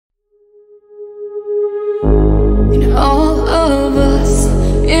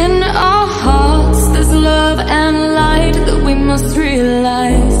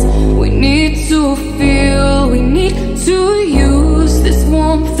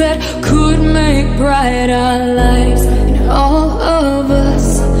that could make bright our lives. And all of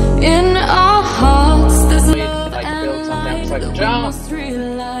us, in our hearts, there's love and light. We must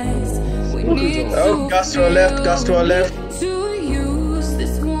realize we need oh, Gus to our left, Gus to our left. to use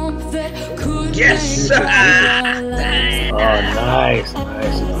this warmth that could Yes! make bright our lives. Oh, nice,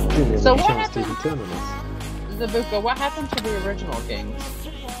 nice. So what happened? Zabooka, what happened to the original games?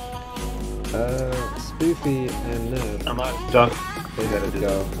 Spoofie and Nerd. I'm out. Done. They let it go.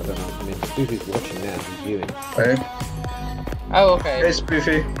 I don't know. I mean, Spoofie's watching now. He's viewing. Hey, Oh, okay. hey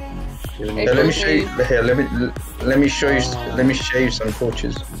Spoofie. Hey, Let me show you. Spoofie. Here, let me show you. Let me show you some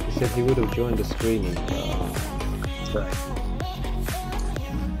torches. He said he would have joined the streaming. Right.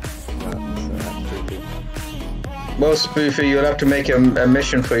 Well, Spoofie, you'll have to make a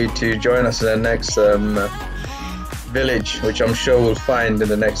mission for you to join us in the next village, which I'm sure we'll find in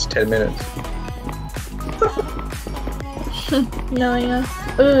the next 10 minutes. No, yeah.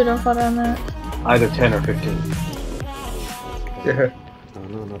 Ooh, don't fall down that. Either 10 or 15. Yeah. Oh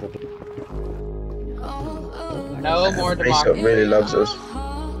no, not a bit. No more Facebook democracy. really loves us.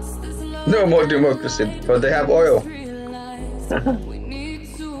 No more democracy, but they have oil.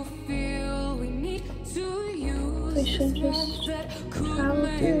 We should just travel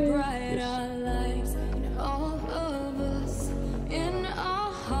through.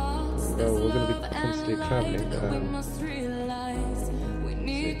 Well, we're going to be constantly travelling.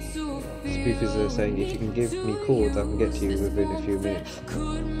 Spoofers are saying if you can give me chords, I can get to you within a few minutes.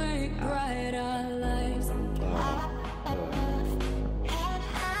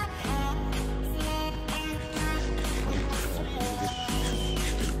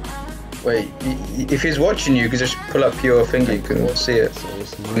 Wait, if he's watching you, you can just pull up your finger, you can see it.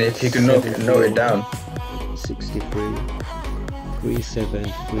 And if you can note it down. 63,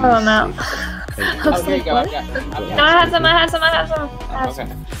 37, Oh no. Oh, here you go. I got it. No, I have some, I have some, I have some. I have Okay.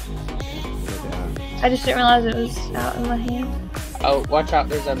 some. I just didn't realize it was out in my hand. Oh, watch out,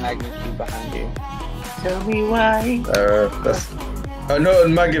 there's a magnet cube behind you. Tell me why. That's... Oh no,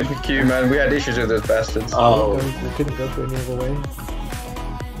 Maggie Q, man, we had issues with those bastards. Oh. We couldn't go through any other way.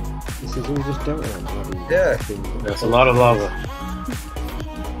 This is all just delta. Yeah. That's a lot of lava.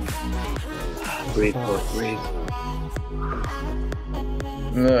 Breathe, boy, breathe.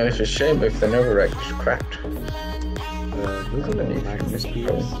 No, it's a shame if the netherrack is cracked. There's a lot of magnets in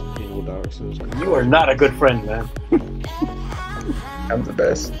all directions. You are not a good friend, man. I'm the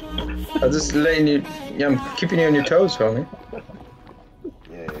best. I'm just letting you... Yeah, I'm keeping you on your toes, homie.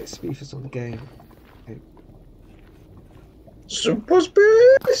 Yeah, Spoofers on the game.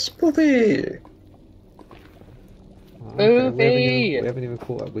 Spoofie! Spoofie! We haven't even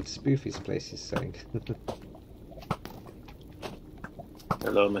caught up with Spoofie's place, he's saying.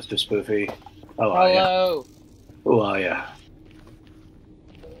 Hello, Mr. Spoofie. How are ya? Hello. Who are ya?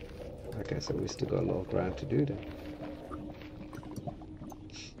 Okay, so we still got a lot of ground to do then.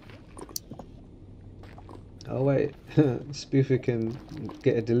 Oh wait, Spoofie can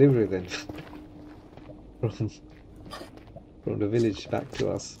get a delivery then. From the village back to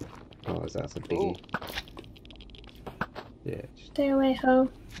us. Oh, that's a biggie. Yeah. Stay away, ho.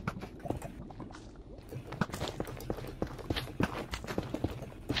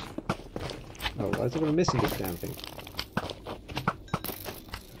 Oh, why is everyone missing this damn thing?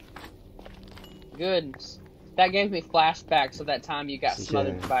 Good. That gave me flashbacks of that time you got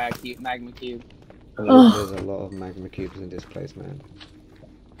smothered Yeah. by a magma cube. There's a lot of magma cubes in this place, man.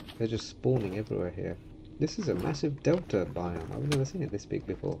 They're just spawning everywhere here. This is a massive delta biome. I've never seen it this big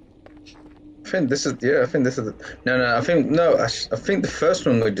before. I think this is... Yeah, I think this is... I think the first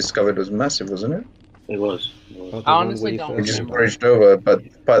one we discovered was massive, wasn't it? It was. Oh, the I one honestly we don't We first- just remember. bridged over, but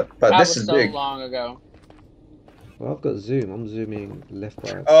That this was is so big. long ago. Well, I've got zoom. I'm zooming left,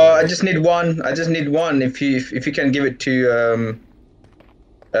 right. Oh, I just need one. I just need one. If you can give it to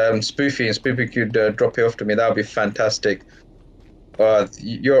Spoofie, and Spoofie could drop it off to me, that would be fantastic.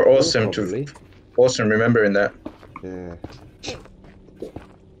 You're awesome Probably. awesome remembering that. Yeah.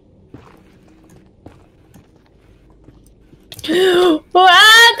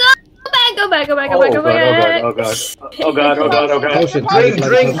 Go back. Oh god, oh god, oh god, oh god, oh god. Potion. Drink.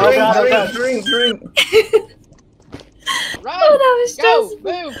 Run! Oh, that was Go! stressful.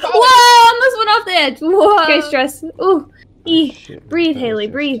 Move! Whoa, almost went off the edge. Whoa. Okay, stress. Ooh. Shit, Breathe, that Haley,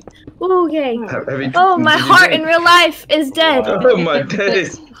 was breathe. Ooh, okay. Have you- Oh, my did you heart drink? in real life is dead. Oh my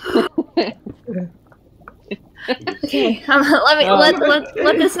days. Okay,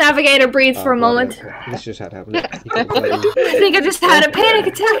 let this navigator breathe for a moment. This just had happened. You got bloody- I think I just had a panic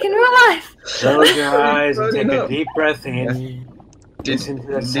attack in real life. Close your eyes and take a No. deep breath in. Listen to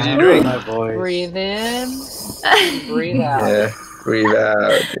the Did you sound drink? of my voice. Breathe in, breathe out. Yeah. Breathe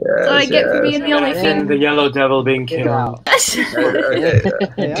out. Yes, So I get for being the only And the female. yellow devil being killed. Okay.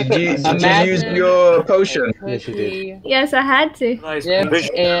 Did you use Imagine your potion? Yes, you did. Yes, I had to. Nice Dips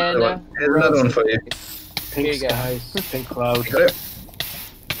vision. in Here's another one for you. Pink Here you go. skies, pink clouds. Got it?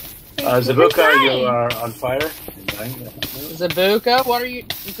 Zabooka, you are on fire. Zabooka. What are you?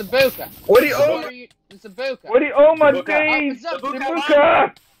 Zabooka. What do you? What Oh, are you? Zabooka. What do you? Oh my Zabooka. days! Oh,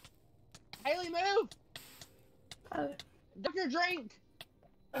 Zabooka! Haley, move. Oh. Dump your drink.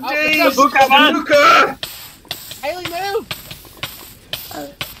 days! Zabooka, man! Zabooka! Haley, move. Oh.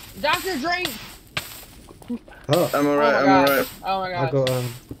 Dump your drink. Oh, I'm alright. Oh I'm my God. alright. Oh my I god. got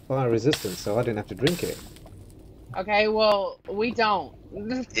fire resistance, so I didn't have to drink it. Okay, well, we don't.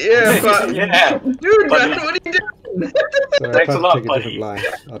 Yeah, but Yeah. dude, But- man, what are you doing? So I Thanks tried a lot, to take a buddy. different line.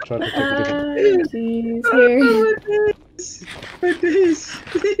 I tried to take a different. Jeez,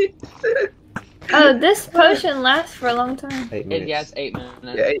 here. Oh, this potion lasts for a long time. 8 minutes. Yes, 8 minutes.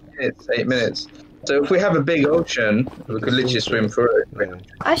 Yeah, 8 minutes. 8 minutes. So if we have a big ocean, we could literally swim through it. Yeah.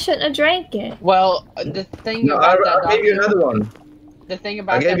 I shouldn't have drank it. Well, the thing No, about I'll that give you doctor, another one. the thing I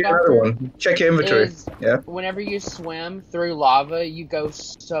about gave that you another doctor one. Check your inventory. is Yeah. whenever you swim through lava, you go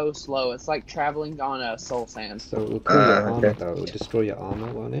so slow. It's like traveling on a soul sand. So it will kill your armor okay. though. It will destroy your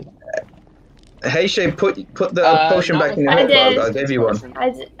armor, won't it? HaeShay, put the potion not back in with your I hotbar. did. I gave you one. I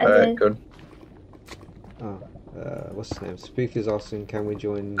did. Alright, good. Oh, what's his name? Spook is asking, can we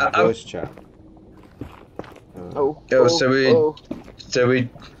join I'm- voice chat? Oh. Yo, so we,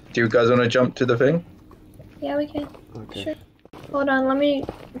 do you guys want to jump to the thing? Yeah, we can. Okay. Sure. Hold on, let me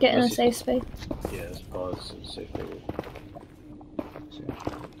get in a safe space. Yes, pause. Safe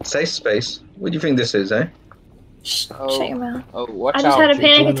Safe space? What do you think this is, eh? Shh, Oh. shut your mouth. Oh, watch I just out. had a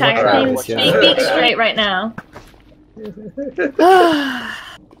panic Join attack. the I Alright, can't even yeah. speak straight right now.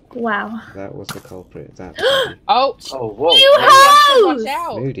 Wow. That was the culprit. That Oh, Oh, whoa. You watch hoes!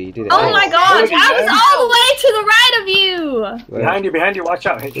 out. Moody, you did it. Oh right. my gosh, Oh, I was yeah. all the way to the right of you! Where? Behind you, watch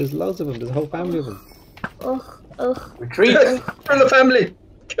out. Hey, There's loads of them. There's a whole family of them. Ugh, ugh. retreat. Kill the family!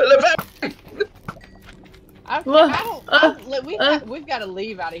 Kill the family! We've got to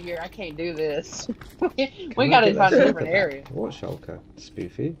leave out of here. I can't do this. we got to find a different area. What shulker?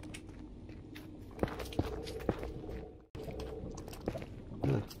 Spoofy?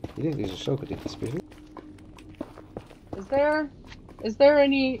 No, you didn't use a shulker, did you, Spoofy? Is there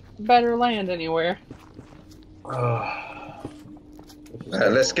any better land anywhere?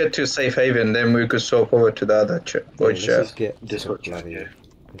 Let's get to a safe haven, then we could swap over to the other voice Let's chat. just get Discord stuff chat, bloody-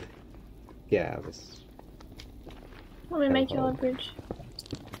 yeah. Yeah, this. Let me make you a bridge.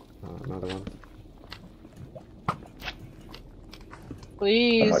 Oh, another one. Oh my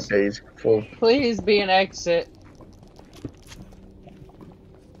Please, days, full. please be an exit.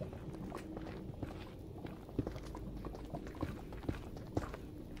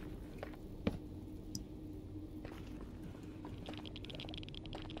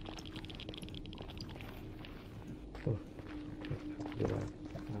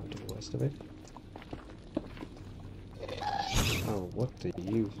 I'll do the rest of it. Oh, what do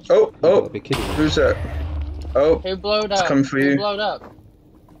you? Oh, You gotta oh, be kidding me. who's that? Oh, Who blowed It's up? coming for Who you. blowed up?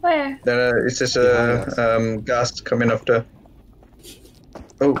 Where? it's just Behind us. gas coming after.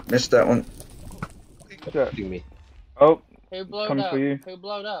 Oh, missed that one. Kidding me. Oh, Who blowed coming up? for you. Who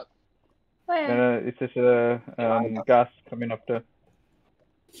blowed up? Where? it's just gas coming after.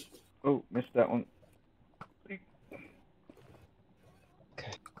 Oh, missed that one.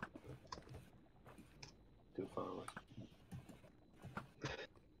 Too far away.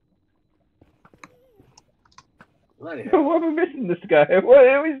 Bloody hell. Why am I missing this guy? Why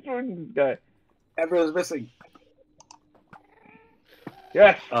are we throwing this guy? Everyone's missing.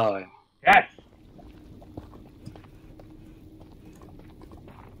 Yes! Oh, Yes!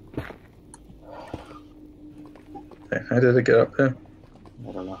 Okay, how did it get up there?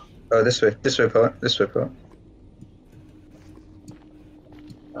 I don't know. Oh, this way, part, this way, part.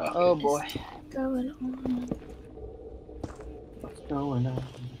 Oh boy. Going on. What's going on?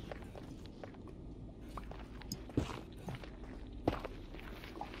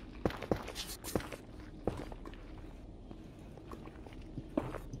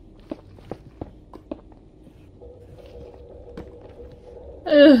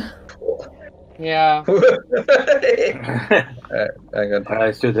 Ugh. Yeah. Hang on.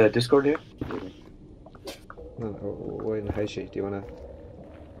 Let's do the Discord here. No, we're in HaeShay. Do you wanna?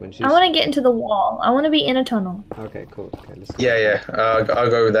 When she's. I want to get into the wall. I want to be in a tunnel. Okay, cool. Okay, let's. Yeah. I'll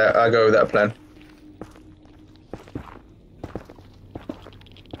go with that. I'll go with that plan.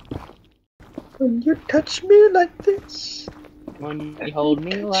 When you touch me like this. When you hold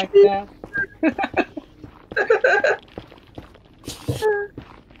me like that.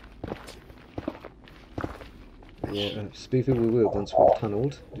 Yeah, Spoofie, we will once we've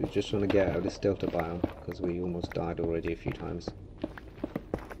tunneled. We just want to get out of this delta biome because we almost died already a few times.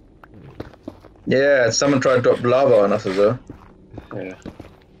 Yeah, someone tried to drop lava on us as well. Yeah.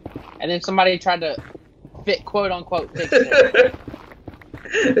 And then somebody tried to quote unquote fix it.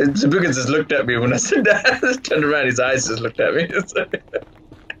 Zabooka just looked at me when I said that. Turned around, his eyes just looked at me.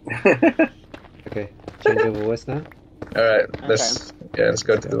 Okay, change over voice now. Alright, let's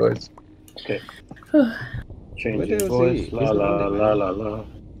go to the voice. Okay. Where Change the your hell is voice. he? La He's not la on it, la man. la la.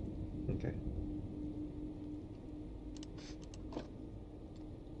 Okay.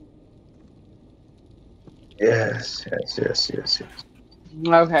 Yes. Okay.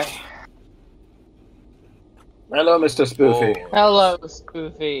 Hello, Mr. Spoofie. Oh, Hello,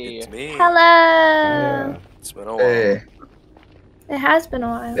 Spoofie. it's me. Hello. Yeah. It's been a while. Hey, It has been a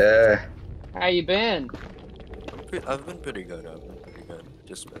while. yeah. How you been? I've been pretty good.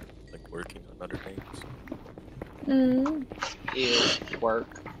 Just been like working on other things. Ew, work.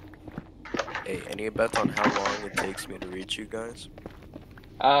 Hey, any bets on how long it takes me to reach you guys?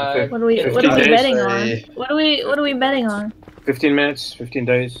 What are we 50 days. betting on? Hey. What are we betting on? 15 minutes, 15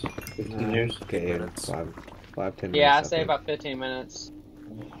 days, 15 years. Okay, yeah, minutes. 5-10 Yeah, I minutes. say think. about 15 minutes.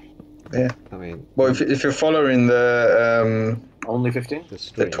 I mean, Well, if you're following the Only 15? the the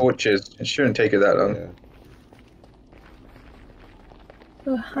stream. torches, it shouldn't take you that long. Yeah.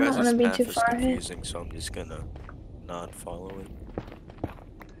 Ooh, I don't want to be too far ahead. confusing, so I'm just gonna not follow it.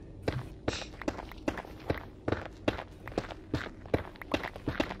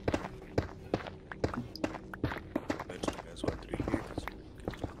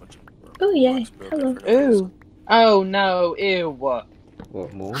 Oh yay! Hello. Ooh. Oh no, ew. What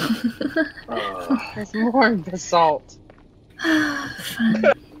more? There's more basalt. Fun.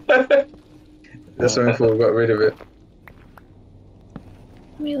 That's something we got rid of it.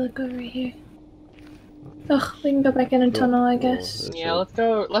 Let me look over here. Ugh, we can go back in a tunnel, I guess. Yeah,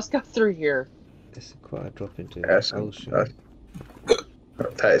 let's go through here. It's quite a drop into That's the ocean.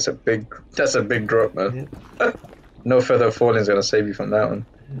 that's a big drop, man. No further falling is gonna save you from that one.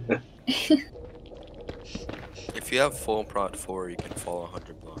 If you have full prot 4, you can fall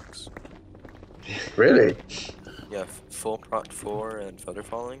 100 blocks. Really? Yeah, full prot 4 and feather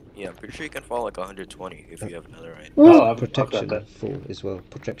falling. Yeah, I'm pretty sure you can fall like 120 if you have another item. Oh, I've got Protection that. full as well.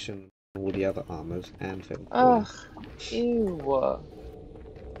 Protection all the other armors and feather. Ugh, ew.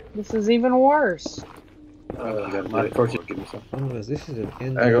 This is even worse. You got my torch. Give me some. Oh, this is an There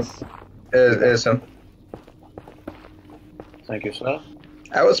you go. endless. Here's some. Thank you, sir.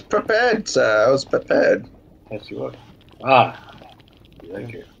 I was prepared, sir. I was prepared. Yes, you are. Ah.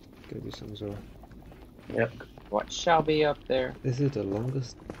 Thank you. Give you some as well. Yep. What shall be up there? This is the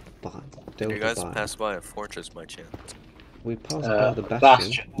longest Did delta you guys biome. pass by a fortress by chance? We passed by the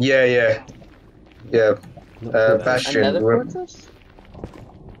bastion. Bastion. Yeah. Not full Bastion. Another we're- fortress?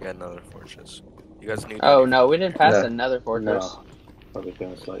 Yeah, another fortress. You guys need. Oh no, we didn't pass No. another fortress. No. Probably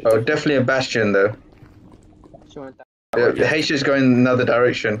gonna slide. Oh, definitely a bastion though. She went that- HaeShay's going in another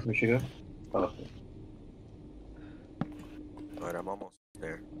direction. Where should go? Oh. Alright, I'm almost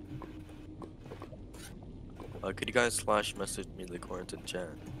there. Could you guys slash message me the quarantine chat?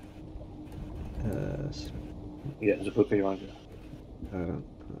 Yeah, Zabooka, you want to go?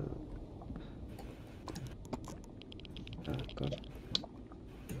 God.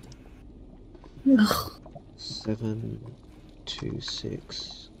 Ugh. 7, 2,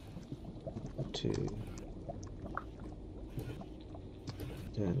 6, 2.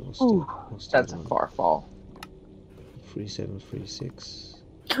 Then what's That's a one? far fall. 3, 7, 3, 6.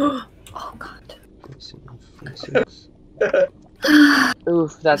 Oh god. 3, 7, 3, 6.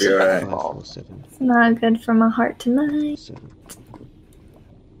 Oof, that's You're a far right. 5, fall. 4, 7, It's not good for my heart tonight. 7.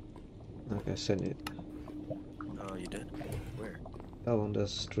 Okay, send it. Oh, you did? Where? Oh, on the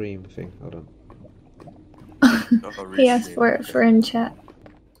stream thing. Hold on. Oh, He asked for it for in chat.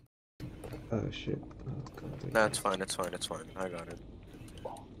 Oh shit. Oh god. Nah, it's fine. I got it.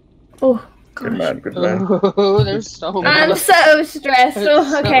 Oh Good gosh. man, good man. Ooh, there's so much. I'm so stressed. There's Oh,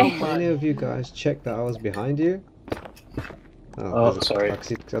 so okay. much. Any of you guys check that I was behind you? Oh, there's a- sorry. I can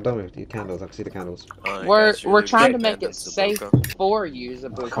see, I don't know if the candles. I can see the candles. You We're guys really trying to good make then, it safe Zabooka. for you,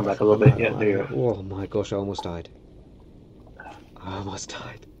 Zabooka. Come back a little bit. Yeah, there you go. Oh my gosh, I almost died. I almost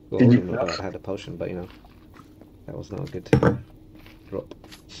died. Well, Did I you- wouldn't have died. I had a potion, but you know, that was not a good drop.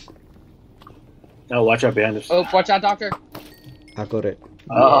 Oh, watch out behind us. Oh, watch out, doctor. I got it.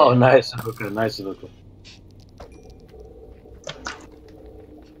 Oh, nice, Zabooka. Nice, Zabooka.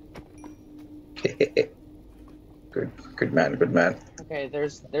 Good man, good man. Okay,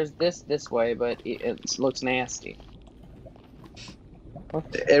 there's this way, but it looks nasty.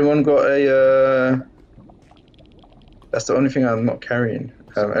 Anyone got a? That's the only thing I'm not carrying.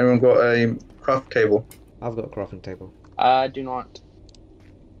 Anyone got a craft table? I've got a crafting table. I do not.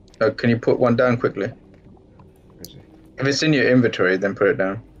 Can you put one down quickly? If it's in your inventory, then put it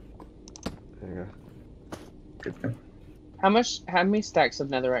down. There you go. Good. How many stacks of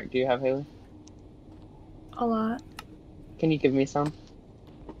netherrack do you have, Haley? A lot. Can you give me some?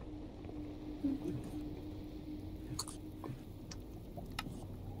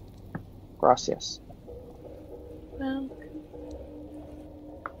 Gracias. Well,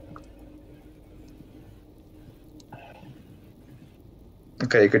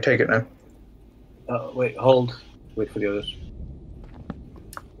 Okay, you could take it now. Wait, hold. Wait for the others.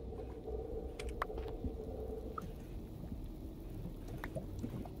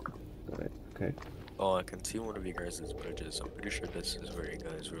 Got it. Okay. Oh, I can see one of you guys' bridges. I'm pretty sure this is where you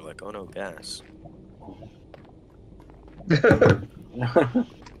guys were like, oh no, gas.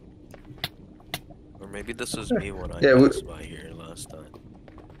 Or maybe this was me when I passed by here last time.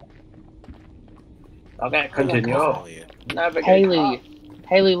 Okay, continue. Oh, yeah. Navigate.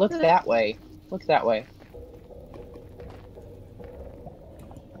 Haley, look that way. Look that way.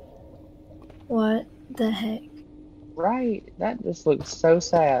 what the heck? Right. That just looks so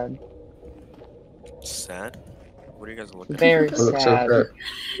sad. Sad? What are you guys looking Very at? sad.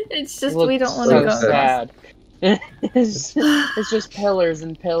 It's just It we looks don't want to so go. sad. It's just pillars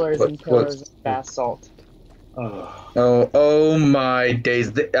and pillars and pillars of basalt. Oh my days.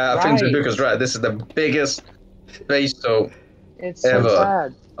 I think Zabooka's right. This is the biggest base soap It's so ever.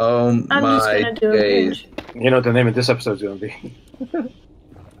 sad. Oh I'm just my gonna do a days. bridge. You know what the name of this episode is going to be.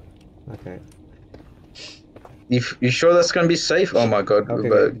 Okay. You sure that's going to be safe? Oh my god. Okay.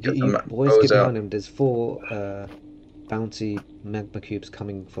 But You get boys those get out. behind him. There's 4 bouncy magma cubes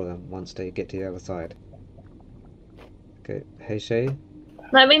coming for them once they get to the other side. Okay. HaeShay,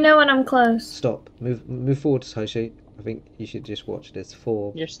 Let me know when I'm close. stop. Move forward, HaeShay. I think you should just watch. There's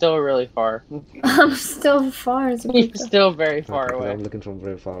 4. You're still really far. I'm still far. You're still very far Okay, 'cause away. I'm looking from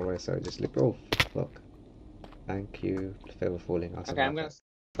very far away, so just look. Oh, fuck. Thank you for falling. Okay, I'm gonna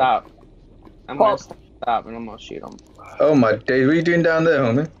stop. I'm gonna stop and I'm gonna shoot him. Oh my days. What are you doing down there,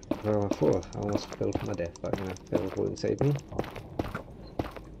 homie? Well, I thought I almost fell to my death, but you know, fell falling saved me.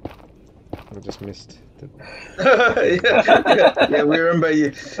 I just missed the... yeah, we remember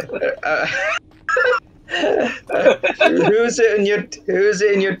you. Who's it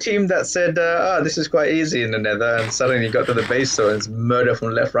in your team that said, this is quite easy in the nether, and suddenly you got to the base so it's murder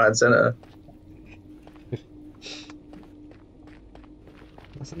from left, right, and center?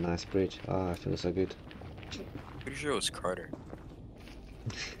 That's a nice bridge. Ah, I feel so good. Pretty sure it was Carter.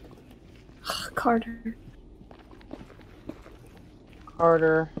 Carter.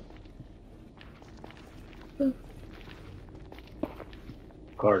 Carter.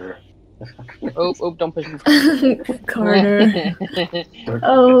 Oh, don't push me. Carter.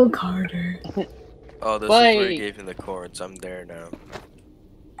 Oh, Carter. Oh, this is Wait. where he gave me the cords. I'm there now.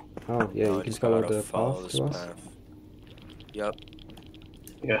 Oh, yeah, Oh, I you can just follow gotta the follow path this to us. path. Yep.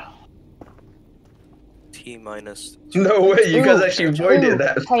 Yeah. T minus. No way, you guys Ooh. actually avoided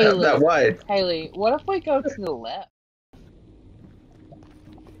that Haley. wide. Haley, what if we go to the left?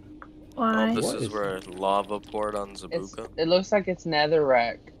 Why? Oh, this What is is- where lava poured on Zabooka. It looks like it's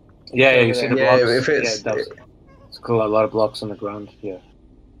netherrack. Yeah, you see the Yeah, blocks. if it's- yeah, it does. It's cool, a lot of blocks on the ground. Yeah.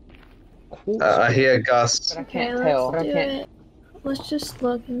 I hear Gus. But I Okay, can't let's tell. do I can't. it. Let's just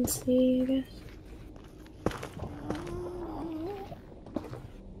look and see, I guess.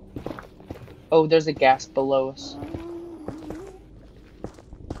 Oh, there's a gas below us.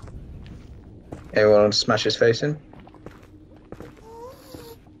 Anyone want to smash his face in?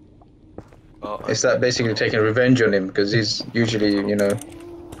 Oh, Is that basically taking revenge on him? Because he's usually, you know...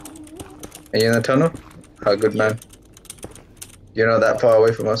 Are you in the tunnel? Oh, good man. You're not that far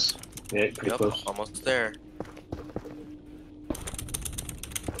away from us. Yeah, pretty Yep, close. almost there.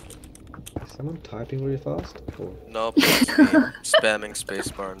 Is someone typing really fast? Or... Nope, it's me spamming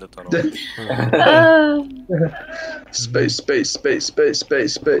spacebar in the tunnel.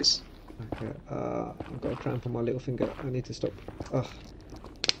 Space. Okay, I've got a cramp on my little finger. I need to stop. Oh,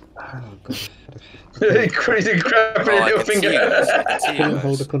 god. Crazy crap in Oh, I your can see finger. you guys. I can see I you couldn't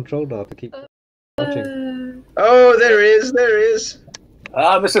hold the guys. controller to keep watching. Oh, there he is.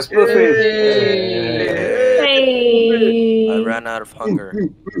 Ah, Mr. Spoofie! Hey. I ran out of hunger.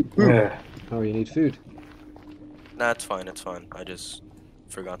 Yeah. Oh, you need food? Nah, it's fine, it's fine. I just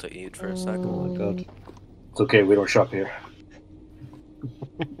forgot to eat for a second. Oh my god. It's okay, we don't shop here.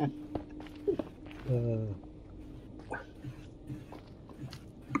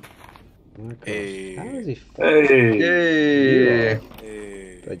 My gosh. Hey. How is he? Hey! Yay. Hey.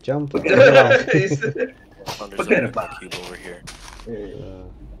 A jumper. He's- Oh, there's a magma cube over here.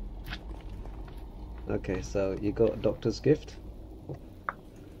 Okay, so you got Doctor's Gift?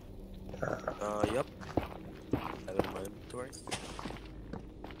 Yep. I have it in my inventory.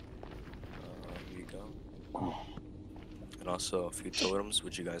 Here you go. And also a few totems,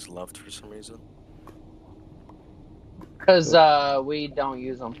 which you guys loved for some reason. Because we don't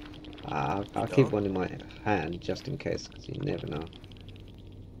use them. I'll keep one in my hand just in case, because you never know.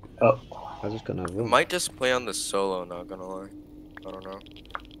 Oh. I just got no I room. might just play on the solo, not gonna lie. I don't know.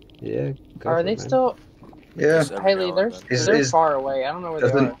 Yeah. Go Are for they it, man. still? yeah. Just every Haley, now they're and then. they're Is- far away. I don't know where they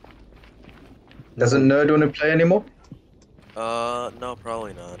doesn't- are. Doesn't Nerd want to play anymore? No,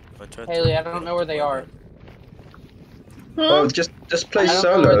 probably not. I tried to Haley, I get don't him know where to they play are. it. Well, just play I don't know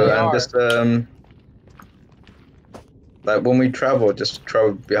solo where they and are. just like when we travel, just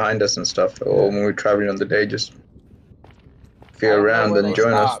travel behind us and stuff, or when we're traveling on the day, just I feel don't know around where and they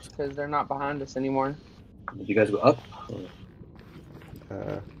join us. stopped because they're not behind us anymore. Did you guys go up?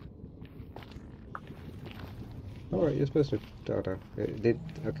 Alright, you're supposed to. It did.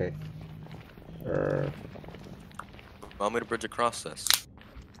 Okay. Want me to bridge across this?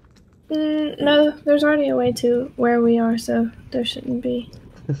 No, there's already a way to where we are, so there shouldn't be.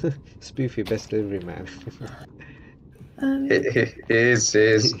 Spoofy, best delivery man. He is.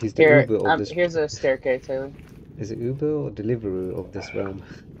 He's the Here, Uber of this. here's a staircase, Haley. Is it Uber or Deliveroo of this realm?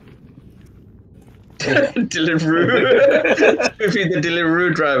 Deliveroo. Spoofy the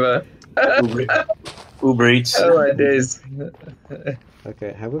Deliveroo driver. Uber Eats. Oh my days.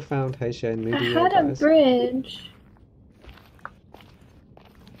 Okay, have we found HaeShay and I Moody had yet, a guys? bridge.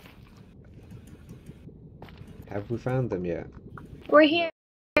 Have we found them yet? We're here.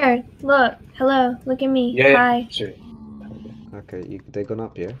 Look. Hello. Look at me. Yeah. Hi. Sure. Okay, they gone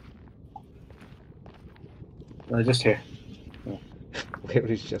up, yeah? Just here. Where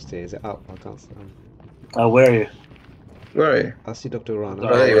is just here? Is it up? I can't see. Where are you? Where are you? I see Dr. Rana.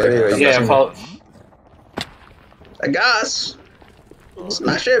 Oh, there you go. Yeah, follow. A gas!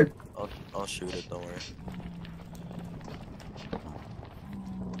 Smash him! I'll shoot it, don't worry.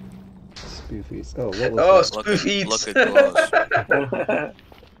 Spoofies. Oh, what was Oh, that? Spoof-Eats! Look at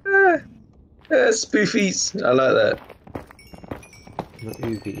those. Spoof-Eats. I like that. Not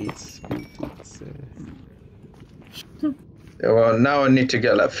Spoof-Eats, Spoof-Eats. Yeah, well, now I need to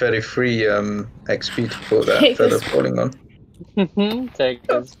get like 33 XP to put that Take feather this. falling on. Take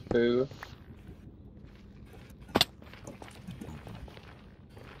this boo.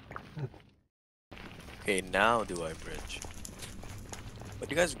 Okay, now do I bridge? But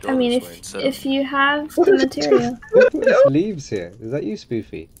you guys go I mean, this way if instead if you have the material. Who put these leaves here? Is that you,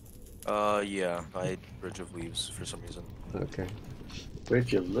 Spoofy? Yeah, I bridge of leaves for some reason. Okay.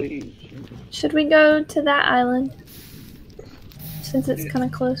 Bridge of leaves. Should we go to that island? Since it's kind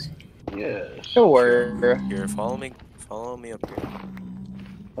of close. Yes. Sure. Here, follow me up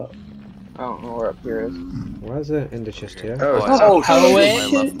here. I don't know where up here is. Why is there in the chest here? Oh, Oh, I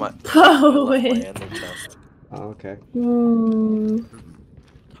poet. left my Poet. ender chest. Oh, okay.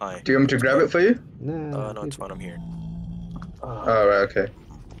 Hi. do you want me to grab it for you? No. No, it's fine, I'm here. Oh, right, okay.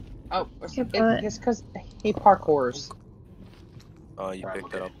 Oh, Yeah, but- it's because he parkours. Oh, you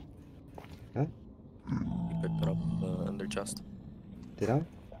picked it up. Huh? You picked it up, the ender chest. Did I?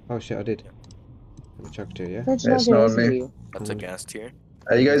 Oh shit, I did. Let me chuck to yeah? That's It's not me. That's a gas tier.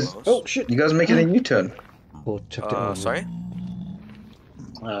 Are you guys? Close. Oh shit! You guys making a U-turn? Or chucked it on. Sorry?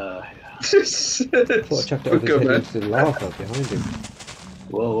 I thought I chucked it over his Good, head man. into the lava behind him.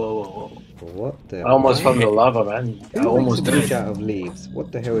 Whoa. What the? I almost fell in the lava, man. I Who almost makes a bridge died. out of leaves?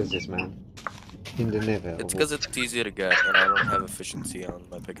 What the hell is this, man? In the nether. It's because it's easier to get, and I don't have efficiency on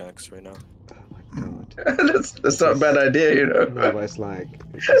my pickaxe right now. Oh my god. that's not a bad idea, you know. No, but it's like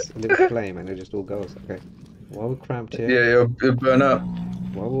it's just a little flame and it just all goes. Okay. While we're cramped here. Yeah, you'll burn up.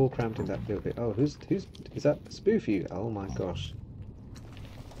 While we're all cramped in that little bit. Oh, who's is that Spoofy? Oh my gosh.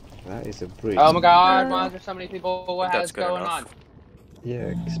 That is a bridge. Oh my god, why is there so many people? What That's is good going enough. on?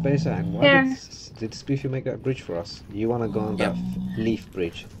 Yeah, Space Ant, why Here. did Spoofy make that bridge for us? You wanna go on Yep. that leaf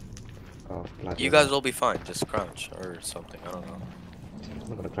bridge? Oh, bloody You hell. guys will be fine, just crouch or something, I don't know. I'm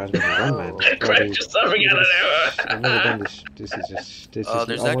not gonna crash with my gun, man. Crash something out of I've never done this. This is just. This is.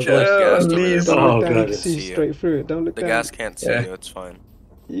 There's oh my actually god. gas over please. there. Don't Oh, look down, God, you can it's see you. straight through it. Don't look The down. gas can't see Yeah. you, it's fine.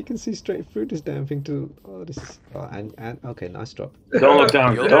 You can see straight through this damn thing too. Oh, this is. Oh, and okay, nice drop. Don't look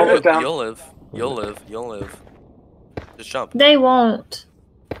down. You'll Don't live, look down. you'll live, you'll live, you'll live. Just jump. They won't.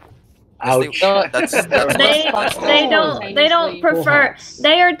 Ouch. That's They they don't prefer.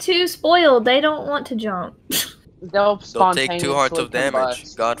 They are too spoiled. They don't want to jump. They'll They'll take 2 hearts of spontaneously damage.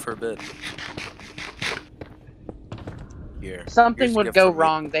 combust. God forbid. Here. Something Here's a would gift go from me.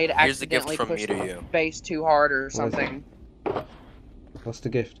 wrong. They'd Here's the gift accidentally from push me to the you. base too hard or What is something. What's the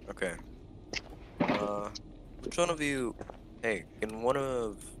gift? Okay. Which one of you? Hey, can one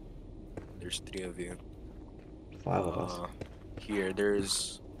of? There's 3 of you. 5 of us. Here,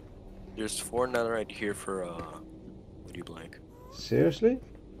 there's 4 netherite here for Moody Blank. Seriously?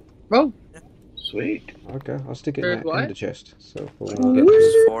 Oh, Sweet. Okay, I'll stick it There's in what? the chest. So for when we get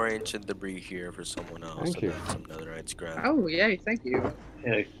There's 4 ancient debris here for someone else. Thank and you. then some netherite scrap. oh yay! Thank you,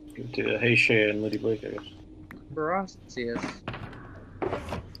 Yeah, give it to HaeShay and Moody Blake, I guess. Gracias.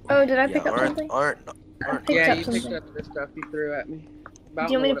 Oh, did I pick up aren't something? aren't I picked Yeah, up you something. picked up the stuff you threw at me. I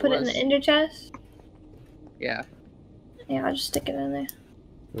Do you don't want me know to put what it in the was. ender chest? Yeah. Yeah, I'll just stick it in there.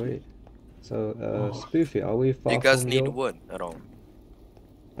 Wait. So, Spoofie, are we far Do you guys from need your... wood at all?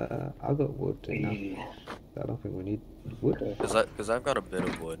 I got wood enough. I don't think we need wood. Cause I've got a bit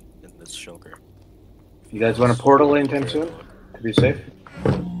of wood in this shulker. You guys want a portal anytime soon? To be safe?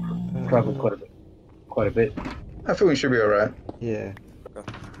 Probably quite a bit. I think we should be alright. Yeah.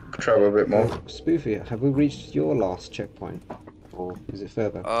 Travel a bit more. Spoofie, have we reached your last checkpoint? Or is it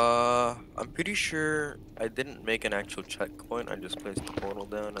further? I'm pretty sure I didn't make an actual checkpoint. I just placed the portal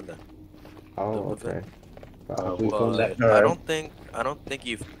down and then. Oh, with it. okay. But have we gone But there? I don't think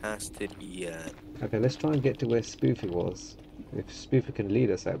you've passed it yet. Okay, let's try and get to where Spoofie was. If Spoofie can lead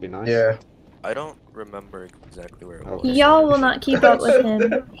us, that'd be nice. Yeah. I don't remember exactly where it was. Y'all will not keep up with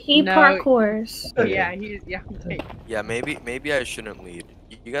him. He No. parkours. Yeah, he's yeah. Yeah, maybe I shouldn't lead.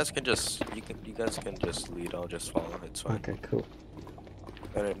 You guys can just lead. I'll just follow. It's fine. Okay, cool.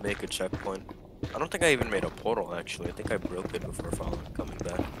 Gonna make a checkpoint. I don't think I even made a portal actually. I think I broke it before coming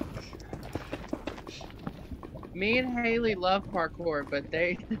back. Me and Haley love parkour, but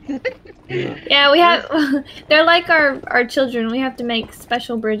they. Yeah, we have. They're like our children. We have to make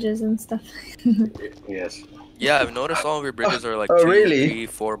special bridges and stuff. Yes. Yeah, I've noticed all of your bridges are like Oh, 2, really? 3,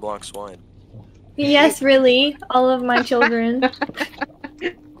 4 blocks wide. Yes, really. All of my children.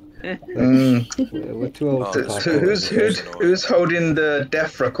 We're too old to Oh, talk So about who's holding the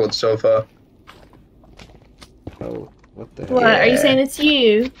death record so far? Oh, what the What? hell? Are you saying it's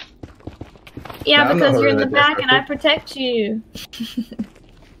you? Yeah, No, I'm not because you're in the holding the back death and I record. protect you.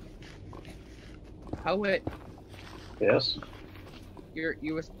 Oh it, Yes.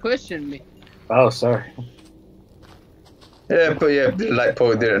 you was pushing me. Oh, sorry. Yeah, but yeah, like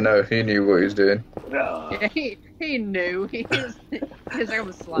Paul didn't know. He knew what he was doing. Yeah, he knew. He was. His hair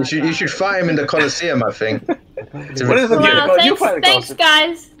was slide. You should fight him in the Colosseum, I think. What is the Wow, you find the thanks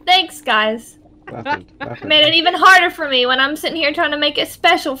guys. Thanks guys. What happened? What happened? Made it even harder for me when I'm sitting here trying to make it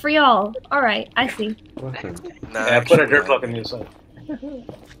special for y'all. Alright, I see. What happened? Nah, Yeah, put a actually, dirt block on your side.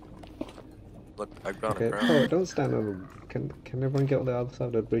 Look, I got Okay, a crown. oh, don't stand on the... Can everyone get on the other side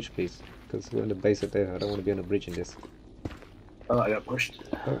of the bridge, please? Because we're in the base of there. I don't want to be on the bridge in this. Oh, I got pushed.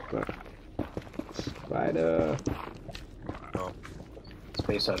 Oh, God. Spider! Oh,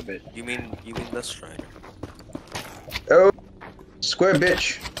 Space out a bit. you mean this strider? Oh, square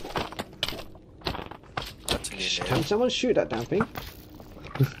bitch. That's a new Can name. someone shoot that damn thing?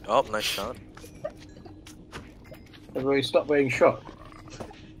 Oh, nice shot. Everybody stop being shot.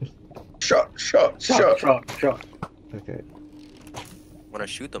 Shot. Shot. Okay. When I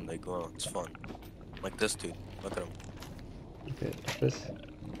shoot them, they glow. It's fun. Like this dude. Look at him. Okay, this...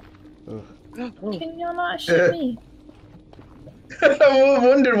 Oh. Can y'all not shoot me? I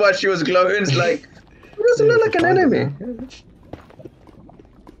wondered why she was glowing. It's like, it doesn't look like an enemy.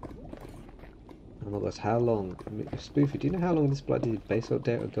 Oh my gosh, how long? I mean, Spoofie, do you know how long this bloody base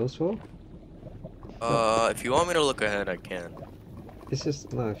update goes for? If you want me to look ahead, I can. It's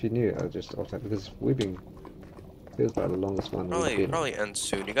just, no, if you knew, I just off that because we've been, feels like the longest one we've been. Probably end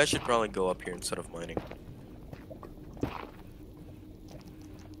soon. You guys should probably go up here instead of mining.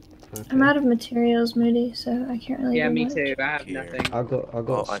 Okay. I'm out of materials, Moody, so I can't really Yeah, do me much. too. I have Here. nothing. I got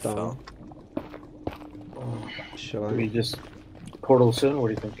Oh, I stone. fell. Shall Do we I? just portal soon? What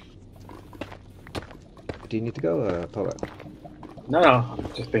do you think? Do you need to go, Poet? No,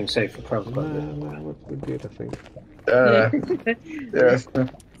 just being safe for probably. No, we're good, I think. Yeah.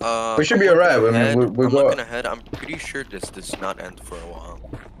 We should be alright. I mean, we I'm got. looking ahead. I'm pretty sure this does not end for a while.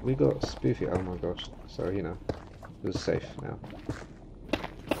 We got Spoofie, oh my gosh. So, you know, it was safe now.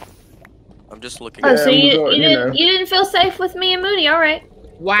 I'm just looking. Oh, Yeah, so we you, got, you you didn't know. you didn't feel safe with me and Moody, alright.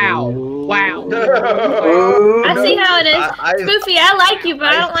 Wow. Wow. I see how it is. I- Spoofie, I like you, but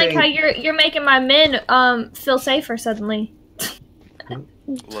I I don't like how think- you're making my men feel safer suddenly.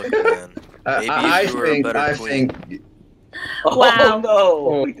 Look, man. Maybe I if you were a better I queen. think. Wow. Oh no!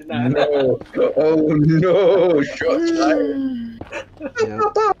 Oh We did not. no! Oh no! Shots fired.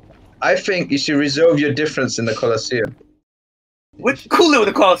 Yeah. I think you should resolve your difference in the Colosseum. With cooler with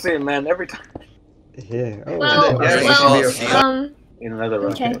the Colosseum, man, every time. Yeah. Oh, in another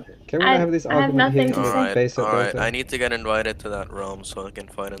room. Okay. Can we have this argument here in the base of Alright, Delta? I need to get invited to that realm so I can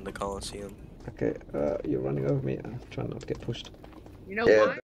fight in the Colosseum. Okay, you're running over me. I'm trying not to get pushed. You know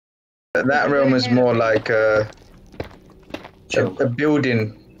why? That realm is more like a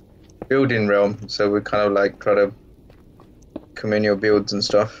building realm, so we kind of like try to communal builds and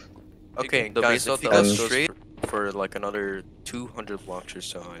stuff. Okay, guys, if you go straight for like another 200 blocks or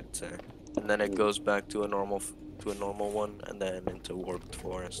so, I'd say, and then it goes back to a normal one, and then into warped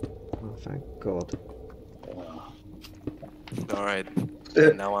forest. Oh, thank God. All right.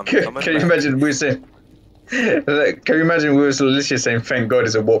 Now I'm coming. Can you imagine we saying? Can you imagine we were literally saying, "Thank God,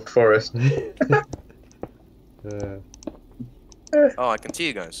 it's a warped forest." Oh, I can see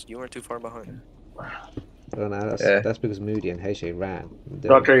you guys. You weren't too far behind. Oh no, that's because Moody and HaeShay ran.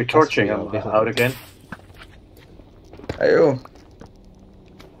 Doctor, you're torching him out again. Ayo.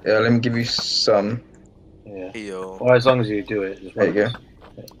 Yeah, let me give you some. Yeah. Yo. Well, as long as you do it. There you go.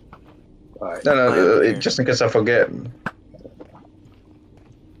 Alright. No, just in case I forget.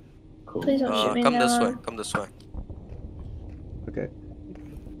 Cool. Please don't shoot me come now. this way. Come this way. Okay.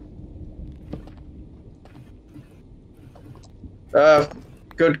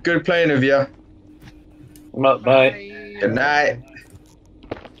 Good playing with you. Bye. Good night.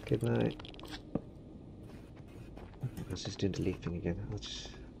 Good night. I was just doing the leaf thing again. I'll just...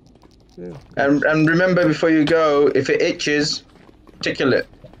 Yeah. And remember, before you go, if it itches, tickle it.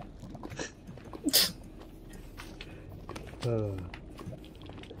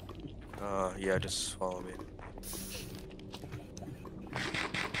 Yeah, just follow me.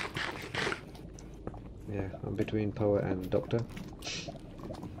 Yeah, I'm between Poet and Doctor.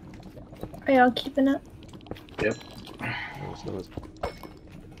 Are y'all keeping up? Yep. As long as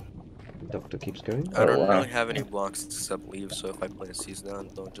the Doctor keeps going. I don't really have any blocks except leaves, so if I place these down,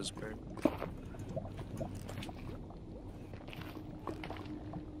 they'll just burn.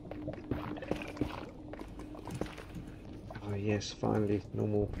 Oh yes, finally,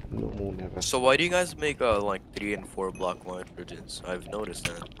 normal never. So why do you guys make like 3 and 4 block wide bridges? I've noticed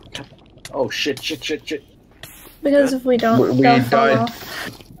that. Oh shit. Because if we don't, they'll fall off.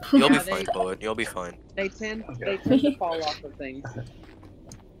 You'll be fine, Poet. You'll be fine. They tend to fall off of things.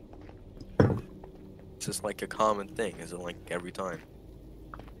 It's just like a common thing, isn't it? Like every time.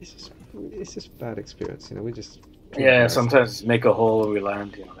 It's just bad experience, you know. We just sometimes make a hole where we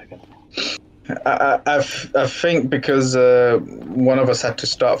land, you know, like I think because one of us had to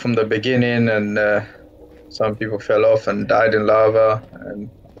start from the beginning, and some people fell off and died in lava, and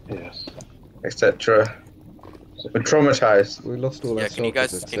etc. We're traumatized. We lost all our can you guys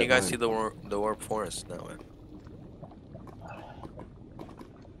see the mine. warp forest now?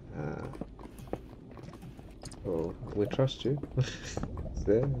 Oh, we trust you. It's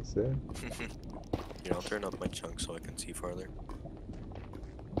there. Yeah, I'll turn up my chunk so I can see farther.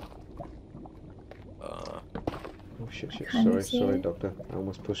 Oh shit, sorry, Doctor. I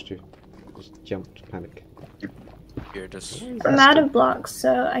almost pushed you. Just jumped, panic. Here, just... I'm out of blocks,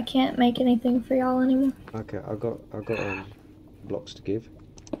 so I can't make anything for y'all anymore. Okay, I got blocks to give.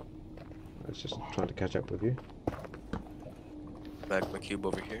 I was just trying to catch up with you. Magma cube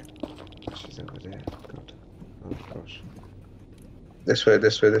over here. She's over there. God. Oh gosh. This way.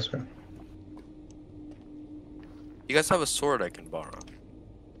 You guys have a sword I can borrow?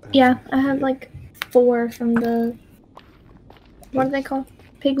 Yeah, I have like 4 from the... What are they called?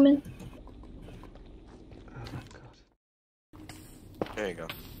 Pigmen? Oh my god. There you go.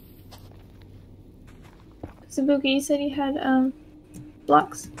 Zabooka, you said you had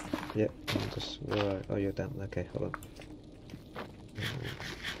blocks? Yep, I'm just... Right. Oh, you're down. Okay, hold on.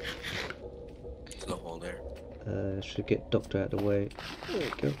 There's a hole there. Should get Doctor out of the way. There we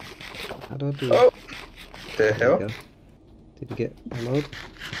go. How do I do it? The hell? Did you get allowed?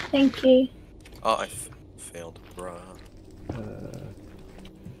 Thank you. Oh, I failed, bruh.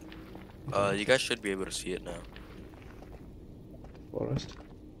 You guys should be able to see it now. Forest?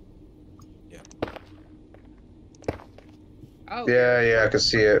 Yeah. Oh. Yeah, I can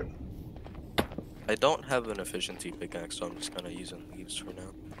see it. I don't have an efficiency pickaxe, so I'm just kind of using leaves for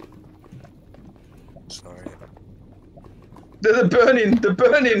now. Sorry. The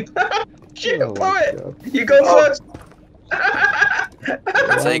burning! Shit, Poet! God. You go first!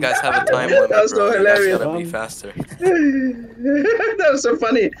 So you guys have a time limit, That's bro. so hilarious. You guys gotta be faster. That was so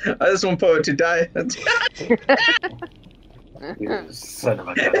funny. I just want Poet to die. You son of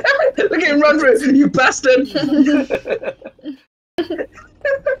a gun. Look at him run for it, you bastard!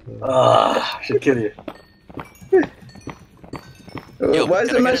 Should kill you. Yo, Why is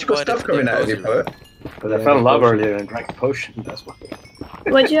can the I get magical invited stuff to coming the out of you, cozy room? Poet? Because I found lava earlier and drank a potion. That's why.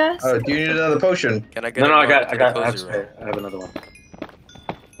 What'd you ask? Oh, do you need another potion? Can I get? No, I I have another one.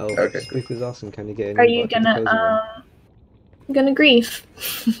 Oh, Okay. Spoof is asking, can you get? Are you gonna grief?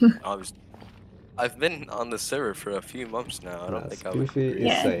 I've been on the server for a few months now. I don't think I would. Spoofie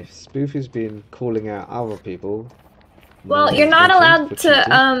is safe. Spoofie's been calling out other people. Well, you're not allowed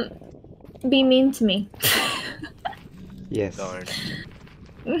to be mean to me. Yes. Darn.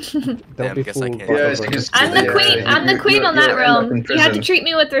 Don't be fooled by I'm the queen. I'm the queen on that realm. You have to treat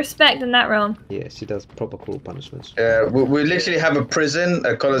me with respect in that realm. Yeah, she does proper cruel punishments. Yeah, we literally have a prison,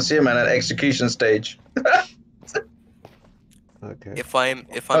 a coliseum, and an execution stage. Okay. If I'm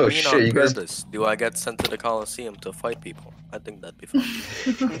being on purpose, do I get sent to the Coliseum to fight people? I think that'd be fun.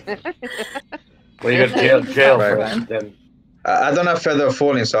 Well, you go to jail first, then. I don't have feather of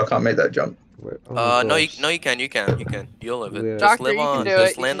falling, so I can't make that jump. No, you can. You'll live it. Yeah. Just Doctor, live you on. can do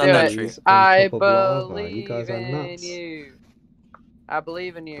Just it. land You on can that do tree. it. I You guys are believe nuts. in you. I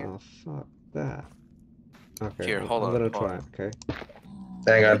believe in you. Oh fuck that. Okay. Here, hold I'm on, gonna hold try it. Okay.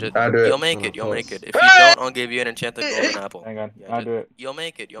 Hang on, I'll do it. You'll make it. You'll make it. If you don't, I'll give you an enchanted golden apple. Hang on, Yeah, I'll do it. You'll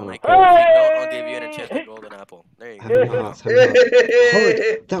make it. You'll make it. If you don't, I'll give you an enchanted golden apple. There you How many go. hearts? How many hearts?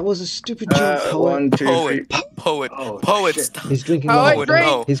 Poet, that was a stupid jump. Poet. 1, 2, 3. Poet, stop. He's drinking Poet, water. drink.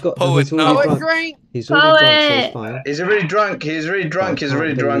 No. He's got. Poet, he's already no. drunk. Drink. He's already drunk, so he's fine. He's already drunk. He's already drunk. He's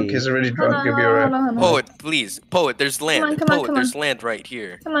already drunk. He's already drunk. You'll be alright. Poet, please. Poet, there's land. Come on, Poet, there's land right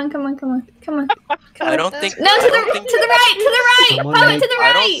here. Come on. I don't think. No, to the right. Someone Poet, make- to the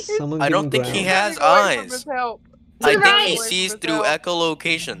right. Someone I give don't him think he ground. has eyes. I think he right. sees through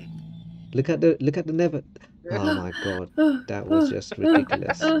echolocation. Look at the nether. Oh my god, that was just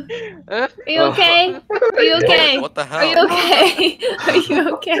ridiculous. Are you okay? Are you okay? What the hell? Are you okay? Are you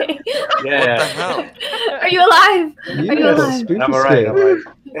okay? Yeah. What the hell? Are you alive? Are you alive? I'm alright. Oh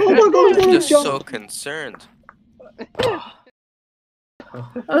my god, I'm he's just jumped. so concerned.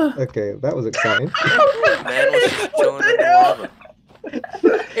 Okay, that was exciting. Man was just chilling in the lava.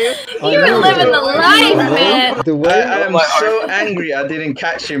 You were living the life, man. The way I am so angry I didn't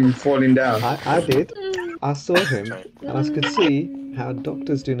catch him falling down. I did. I saw him, and I could see how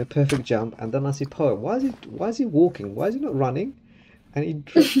Doctor's doing a perfect jump, and then I see Poet. Why is he walking? Why is he not running? And he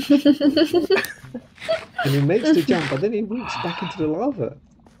and he makes the jump, but then he walks back into the lava.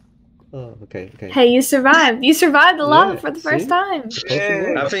 Oh, okay. Hey, you survived. You survived the lava for the first see? time.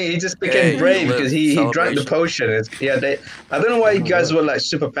 I think he just became brave because he drank the potion. I don't know why you guys were like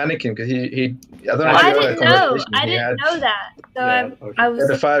super panicking because he I don't know. I didn't know. I didn't know that. So I was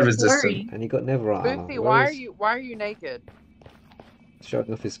the fire resistant. worried. And he got never armor. Spoofie, why are you naked?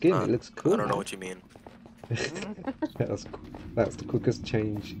 Showing off his skin. It looks cool. I don't know what you mean. That's the quickest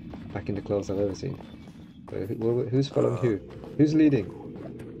change back into clothes I've ever seen. Who's following who? Who's leading?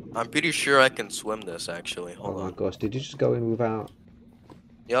 I'm pretty sure I can swim this actually. Hold Oh my on. gosh, did you just go in without...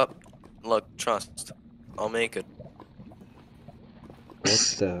 Yup. Look, trust. I'll make it.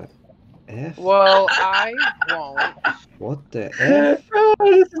 What the F? Well, I won't. What the F?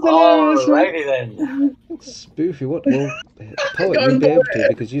 Alrighty then. Spoofie, what? Well, Poet, you'll be able to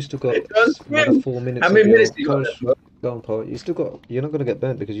because you still got another 4 minutes. How many of your minutes you got potion. left? Go on, Poet. You're not gonna get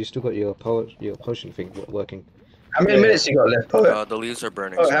burnt because you still got your potion thing working. How many minutes you got left, Poet? The leaves are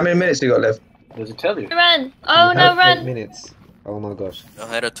burning. Oh, how many minutes you got left? Does it tell you? Run! Oh You no, have 8 run! minutes. Oh my gosh. I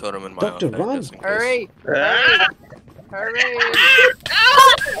had a totem in my Doctor, outfit, run! just in case. Hurry! Ah! Hurry!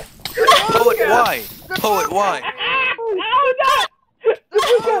 Poet, why? Poet, why?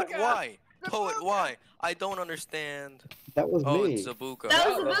 Poet, why? Poet, why? I don't understand. That was Oh, me. it's Zabooka. That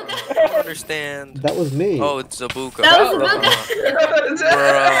was Zabooka. I don't understand. That was me. Oh, it's Zabooka. That was Zabooka.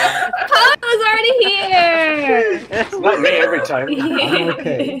 Bruh. Poet was already here. It's not me every time. I'm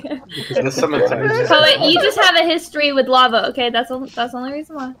okay. In the summertime. Poet, you just have a history with lava. Okay, that's the only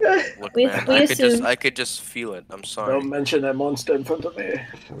reason why. Look, We man, assume. I could just feel it. I'm sorry. Don't mention that monster in front of me. I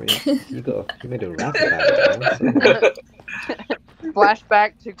mean, you made a rap about it, man. So.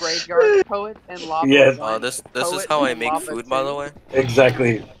 Flashback to graveyard poet and lava. Yes. This is how I make food, by the way.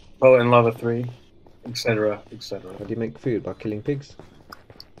 Exactly. Poet and Lava 3, etc., etc. How do you make food? By killing pigs?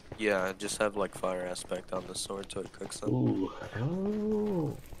 Yeah, just have like fire aspect on the sword so it cooks them. Ooh.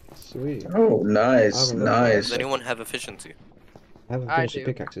 Oh, sweet. Oh, nice, I nice. Does anyone have efficiency? I haven't I finished the do.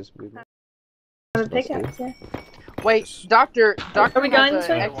 pickaxes. A pickaxe, yeah. Wait, Doctor Are we going has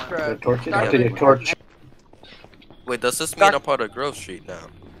to an it? extra. Torch it. Doctor- After you torch. Wait, does this mean I'm part of Grove Street now?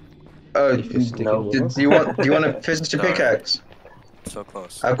 Oh, If you stick no. it with us. do you want to finish the Sorry. pickaxe? So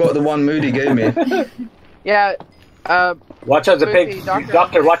close. I've got the one Moody gave me. Yeah. Watch out, the pig. Spoofie,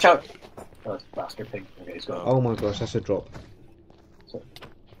 Doctor, watch out. Oh, bastard pig. Okay, he's gone. Oh my gosh, that's a drop.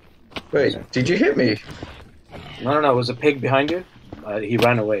 Wait, did you hit me? No, it was a pig behind you. He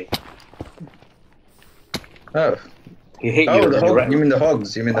ran away. Oh. He hit you. Oh, the hog. You mean the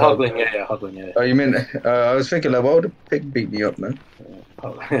hogs? You mean the Hogling, yeah, Hogling, yeah. Oh, you mean... I was thinking, like, why would a pig beat me up, man?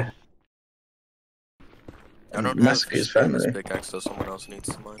 Oh. I don't Massacre his family. this pickaxe, so someone else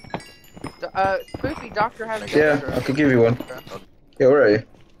needs to mine. Spoofie, Doctor has. Yeah, I could give you one. Yeah, where are you?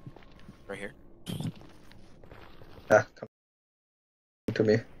 Right here. Ah, come to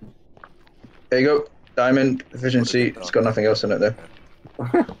me. There you go. Diamond efficiency. It's got nothing else in it though.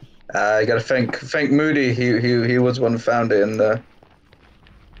 I gotta thank Moody. He was one who found it in the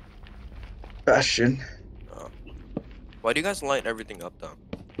bastion. Why do you guys light everything up though?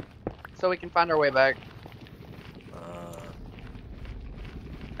 So we can find our way back.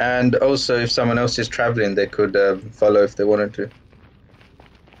 And also, if someone else is traveling, they could follow if they wanted to.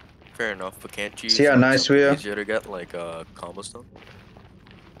 Fair enough, but can't you? See how nice we are? Easier to get like cobblestone.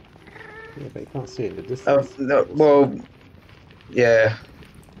 Yeah, but you can't see it at this distance. No, well, yeah.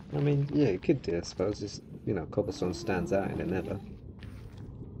 I mean, yeah, you could do, I suppose. It's, you know, cobblestone stands out in the nether.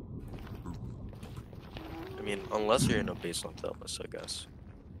 I mean, unless you're in a base on Thelmas, I guess.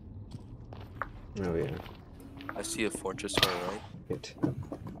 Oh, yeah. I see a fortress on the right. Hit.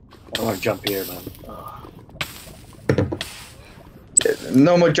 I want to jump here, man.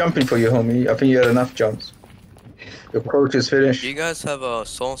 No more jumping for you, homie. I think you had enough jumps. Your quote is finished. Do you guys have a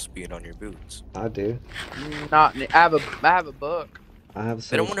soul speed on your boots? I do. Not. I have a book. I have.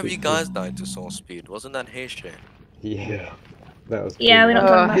 Didn't one of you guys die to soul speed? Wasn't that HaeShay? Yeah. That was. Yeah, we don't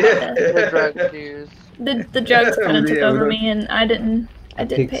talk about that. The drug shoes. The drugs kind of took over me, and I didn't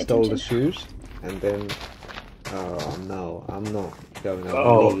pay Pig stole attention. the shoes, and then. Oh no, I'm not going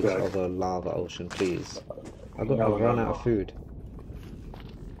over the leaves of a lava ocean, please. I've run out of food.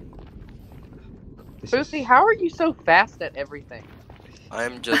 Spoofie, how are you so fast at everything?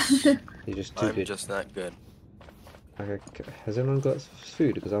 I'm just. You're just too good. Just that good. Okay, has anyone got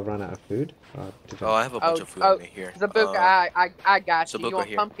food? Because I've run out of food. I have a bunch of food on me here. Zabooka, I got you. You want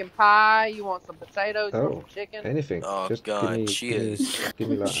here. pumpkin pie? You want some potatoes? You want some chicken? Anything. Oh just God, give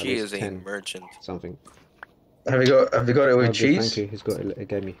me like she is a 10 merchant. Something. Have you got it with cheese? Thank you. He's got it. It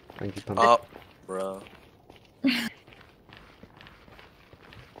gave me. Thank you, pumpkin. Oh, bro.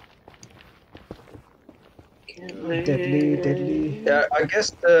 Deadly. Yeah, I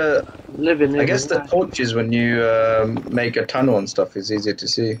guess the torches when you make a tunnel and stuff is easier to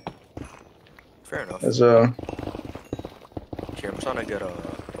see. Fair enough. As well. Here, I'm trying to get a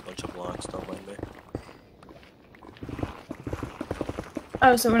bunch of blocks. Don't mind me.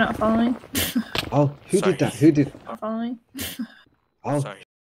 Oh, so we're not following? Oh, who did that? Who did? Not following? Oh. Sorry.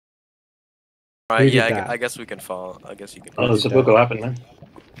 Alright, yeah, I guess we can follow. I guess you can. Oh, Zabooka, what happened, man?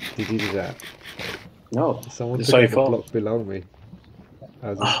 Did you do that? No. Someone Just took saw you the fall. block below me.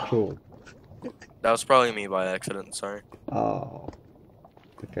 That was cruel. That was probably me by accident. Sorry. Oh.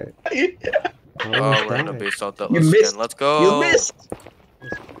 Okay. Oh, we're in a base out that. You missed. Let's go. You missed.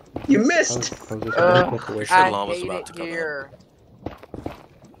 You missed. I hate it here.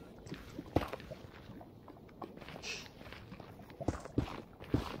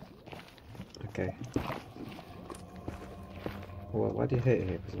 Okay. Well, why do you hate it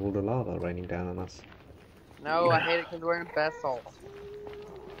here? Because of all the lava raining down on us. No, I hate it because we're in vessels.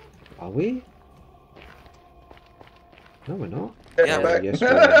 Are we? No, we're not. Yeah, back. Yes, we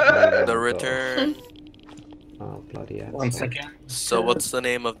are. The return. Oh, bloody hell. 1 second. So what's the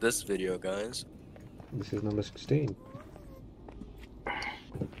name of this video, guys? This is number 16.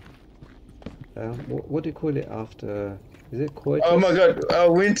 What do you call it after? Is it coitus? Oh my God!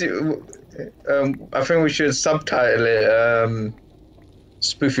 We need to. I think we should subtitle it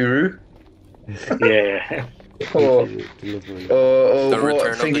Spoofie-roo. Yeah. or The what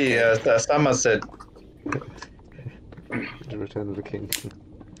Return of the thingy Sama said. The Return of the King.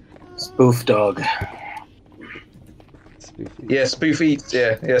 Spoof dog. Spoof-Eats. Yeah, Spoof-Eats.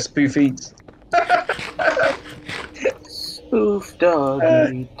 Yeah, Spoof-Eats. Spoof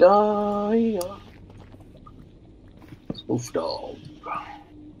doggy die. Spoof dog.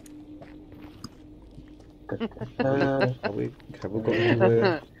 Have we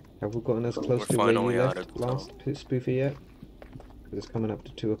gotten as close to where you left last Spoofie yet? It's coming up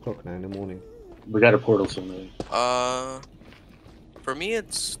to 2 o'clock now in the morning. We got a portal somewhere. For me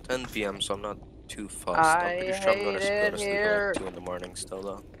it's 10 p.m. so I'm not too fussed. I I'm pretty sure I'm gonna hate go to sleep it at like 2 in the morning still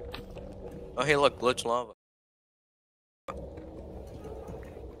though. Oh hey look, glitch lava.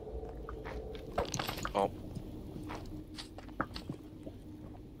 Oh.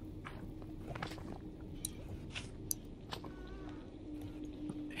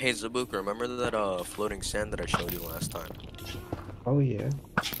 Hey Zabooka, remember that floating sand that I showed you last time? Oh yeah.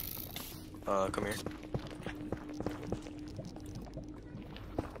 Come here.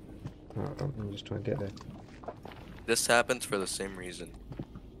 Oh, I'm just trying to get there. This happens for the same reason.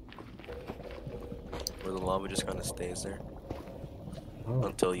 Where the lava just kind of stays there. Oh.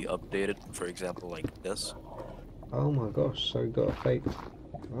 Until you update it, for example, like this. Oh my gosh, so you got a fake.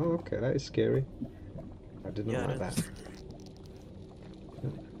 Oh, okay, that is scary. I did not like that.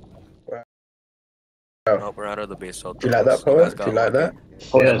 Oh, we're out of the basalt. Do you like that, Poet? Do you like that?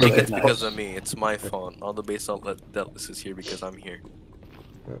 Yeah, It's because of me. It's my fault. All the basalt Deltas is here because I'm here.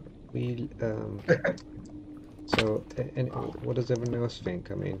 We So, and what does everyone else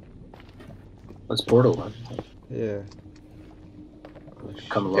think? I mean, let's portal one. Yeah.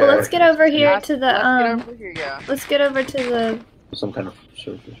 Come Well, along. let's get over here to the let's get over to the some kind of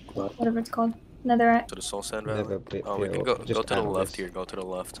surface spot. whatever it's called. Netherite. To the soul sand valley. Bit, Oh, we yeah, can go just to the add left this. here. Go to the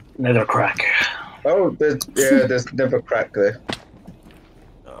left. Nether crack. Oh, there's never crack there.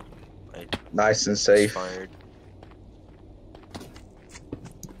 Oh, Nice and safe. Fired.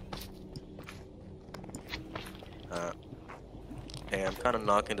 Hey, I'm kind of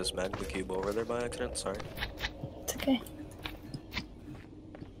knocking this magma cube over there by accident. Sorry. It's okay.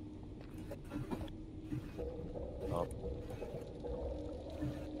 Oh.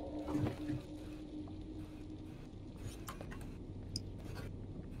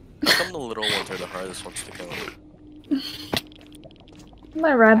 How come the little ones are the hardest ones to kill?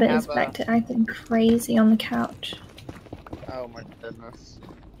 My rabbit is back to acting crazy on the couch. Oh my goodness.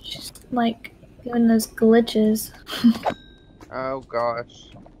 She's like doing those glitches. Oh gosh.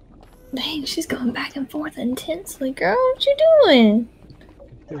 Dang, she's going back and forth intensely. Girl, what you doing?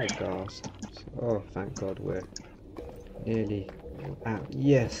 There we go. Oh, thank God we're nearly out.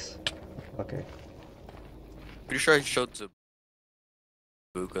 Yes. Okay. Pretty sure I showed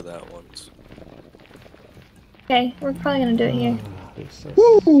Zabooka that once. Okay, we're probably gonna do it here. It's so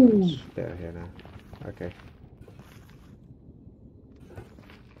much better here now. Okay.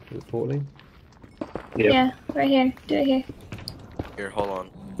 Is it portaling? Yep. Yeah, right here. Do it here. Here, hold on.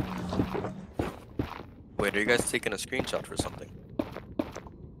 Wait, are you guys taking a screenshot for something?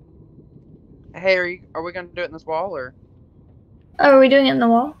 Hey, are we gonna do it in this wall or? Oh, are we doing it in the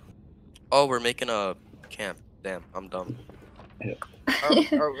wall? Oh, we're making a camp. Damn, I'm dumb.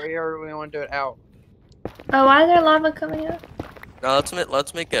 Or we want to do it out? Oh, why is there lava coming out? No,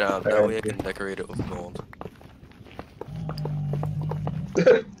 let's make it out. That way I can decorate it with gold.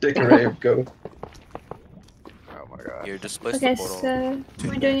 Decorate, go. Oh my god. Here, just place Okay, the portal. so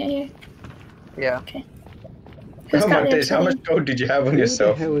we're doing it here. Yeah. Okay. Who's Oh got my the days, how much gold did you have on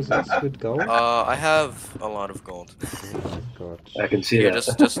yourself? Who the hell is this with gold? I have a lot of gold. Oh my God. I can see Here,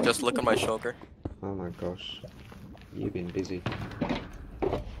 that. just look at my shoulder. Oh my gosh. You've been busy.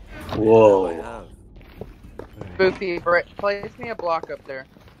 Whoa. I have. Spoofii, place me a block up there.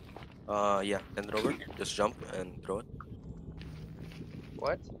 Yeah, hand it over. Just jump and throw it.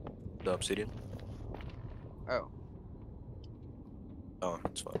 What? The obsidian. Oh. Oh,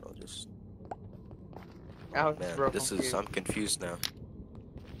 it's fine. I'll just. I was Man, real this confused. is. I'm confused now.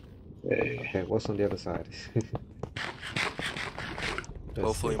 Hey. Okay, what's on the other side? Let's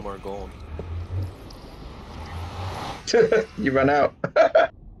Hopefully see. more gold. You ran out.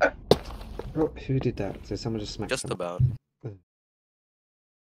 Oh, who did that? Did someone just smack Just someone? about.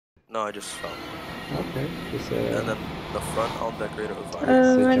 No, I just fell. Okay. It's And then the front, I'll decorate it with iron.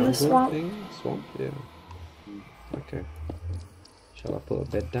 We're in the jungle swamp. thing? Swamp? Yeah. Okay. Shall I put a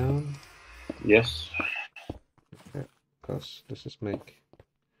bed down? Yes. Okay. Cause let's just make.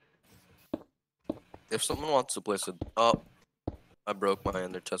 If someone wants to place it, oh, I broke my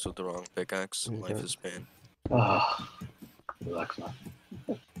ender chest with the wrong pickaxe. Okay. Life is pain. Ah. Relax now.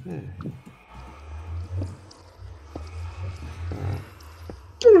 Yeah.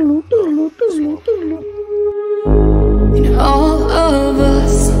 In all of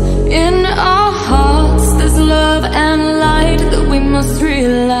us, in our hearts, there's love and light that we must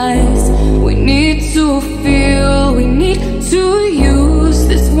realize. We need to feel, we need to use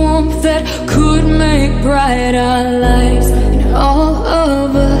this warmth that could make bright our lives. In all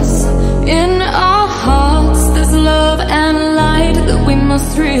of us, in our hearts, there's love and light that we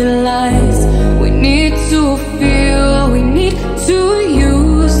must realize. We need to feel, we need to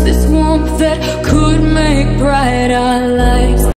use this warmth that could make bright our